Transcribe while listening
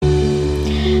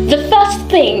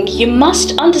thing you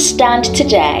must understand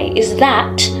today is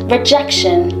that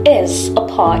rejection is a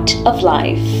part of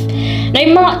life. No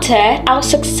matter how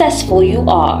successful you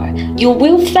are, you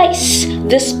will face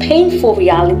this painful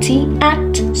reality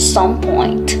at some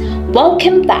point.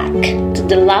 Welcome back to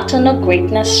the Latin of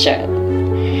Greatness show.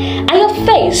 I have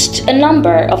faced a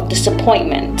number of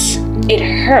disappointments. It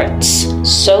hurts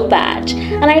so bad,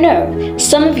 and I know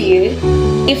some of you,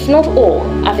 if not all,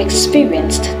 have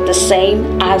experienced the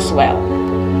same as well.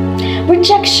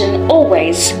 Rejection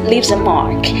always leaves a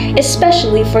mark,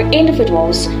 especially for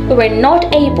individuals who are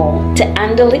not able to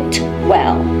handle it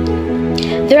well.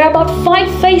 There are about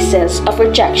 5 phases of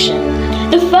rejection.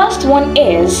 The first one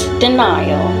is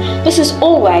denial. This is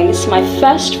always my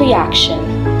first reaction.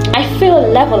 I feel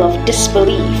a level of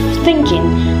disbelief, thinking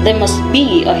there must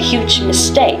be a huge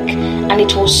mistake and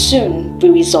it will soon be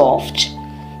resolved.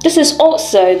 This is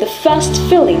also the first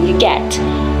feeling you get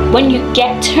when you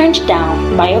get turned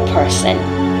down by a person.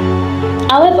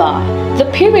 However, the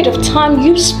period of time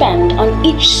you spend on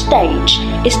each stage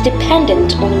is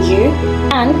dependent on you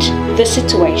and the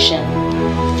situation.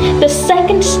 The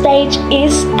second stage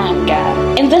is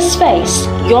anger. In this phase,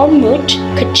 your mood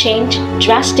could change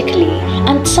drastically,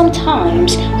 and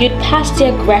sometimes you'd pass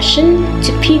the aggression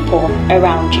to people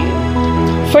around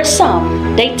you. For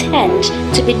some, they tend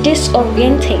to be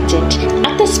disorientated.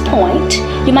 At this point,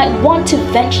 you might want to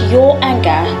vent your anger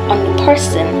on the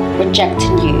person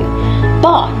rejecting you,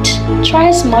 but try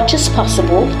as much as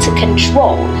possible to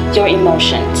control your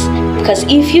emotions, because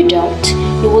if you don't,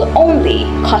 you will only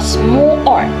cause more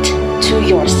hurt to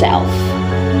yourself.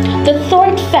 The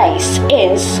third phase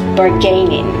is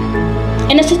bargaining.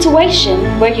 In a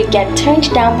situation where you get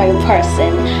turned down by a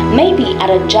person, maybe at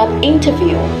a job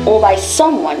interview or by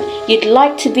someone you'd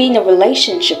like to be in a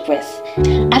relationship with,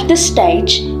 at this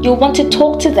stage, you'll want to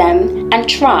talk to them and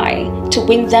try to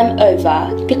win them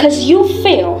over because you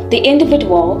feel the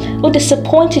individual who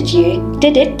disappointed you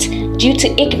did it due to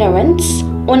ignorance,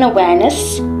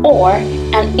 unawareness, or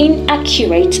an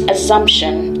inaccurate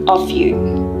assumption of you.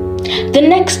 The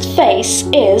next phase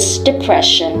is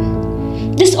depression.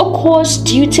 This occurs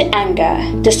due to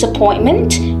anger,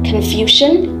 disappointment,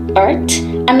 confusion, hurt,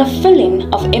 and a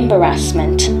feeling of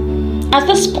embarrassment. At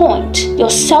this point, your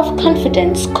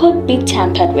self-confidence could be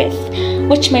tampered with,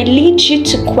 which may lead you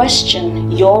to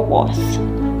question your worth.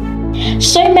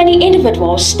 So many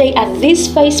individuals stay at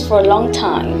this phase for a long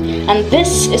time, and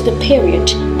this is the period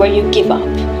where you give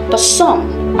up. But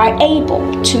some are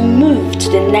able to move to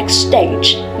the next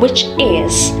stage, which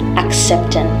is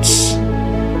acceptance.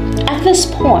 At this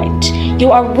point,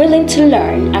 you are willing to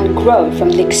learn and grow from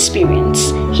the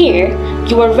experience. Here,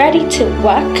 you are ready to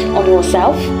work on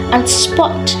yourself and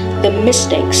spot the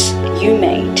mistakes you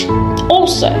made.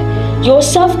 Also, your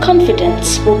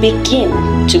self-confidence will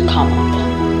begin to come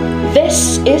up.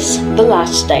 This is the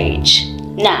last stage.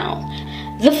 Now,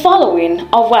 the following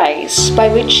are ways by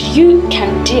which you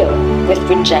can deal with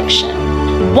rejection.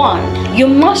 1. You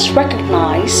must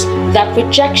recognize that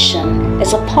rejection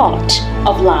is a part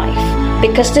of life,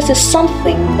 because this is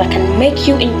something that can make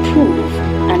you improve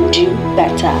and do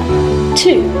better.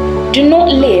 2. Do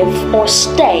not live or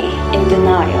stay in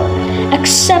denial.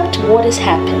 Accept what has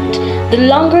happened. The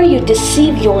longer you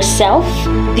deceive yourself,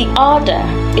 the harder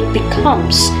it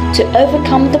becomes to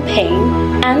overcome the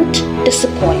pain and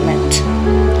disappointment.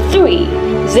 3.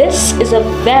 This is a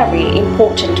very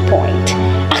important point.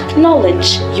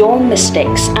 Acknowledge your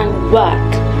mistakes and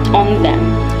work on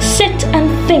them. Sit and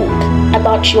think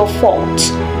about your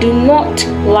faults. Do not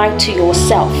lie to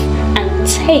yourself and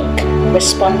take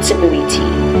responsibility.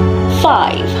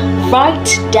 5.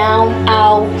 Write down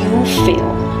how you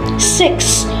feel.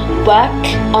 6. Work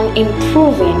on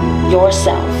improving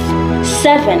yourself.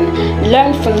 7.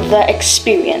 Learn from the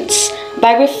experience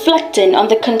by reflecting on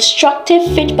the constructive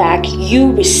feedback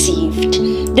you received.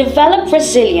 Develop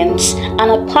resilience and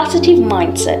a positive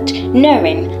mindset,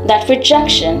 knowing that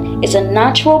rejection is a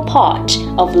natural part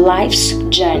of life's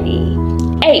journey.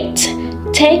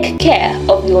 8. Take care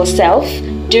of yourself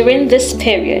during this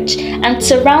period and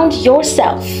surround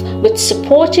yourself with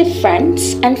supportive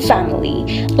friends and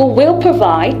family who will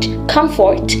provide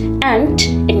comfort and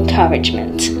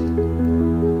encouragement.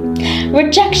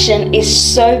 Rejection is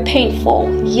so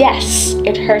painful. Yes,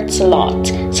 it hurts a lot.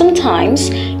 Sometimes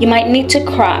you might need to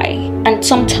cry, and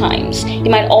sometimes you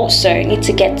might also need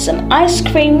to get some ice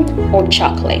cream or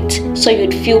chocolate so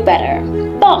you'd feel better.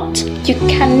 But you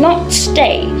cannot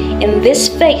stay in this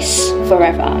phase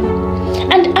forever.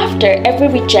 And after every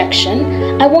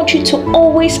rejection, I want you to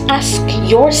always ask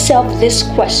yourself this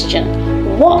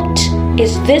question: what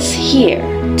is this here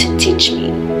to teach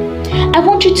me? I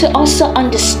want you to also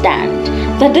understand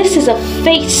that this is a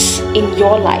phase in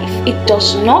your life. It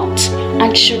does not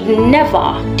and should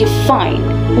never define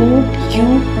who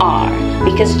you are,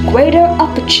 because greater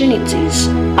opportunities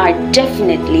are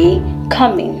definitely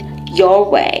coming your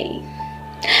way.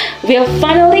 We have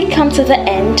finally come to the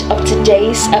end of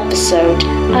today's episode.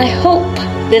 I hope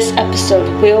this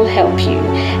episode will help you.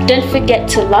 Don't forget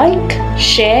to like,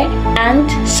 share, and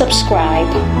subscribe.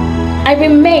 I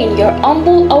remain your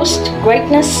humble host,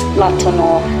 Greatness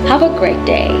Latono. Have a great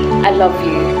day. I love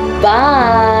you.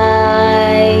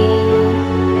 Bye.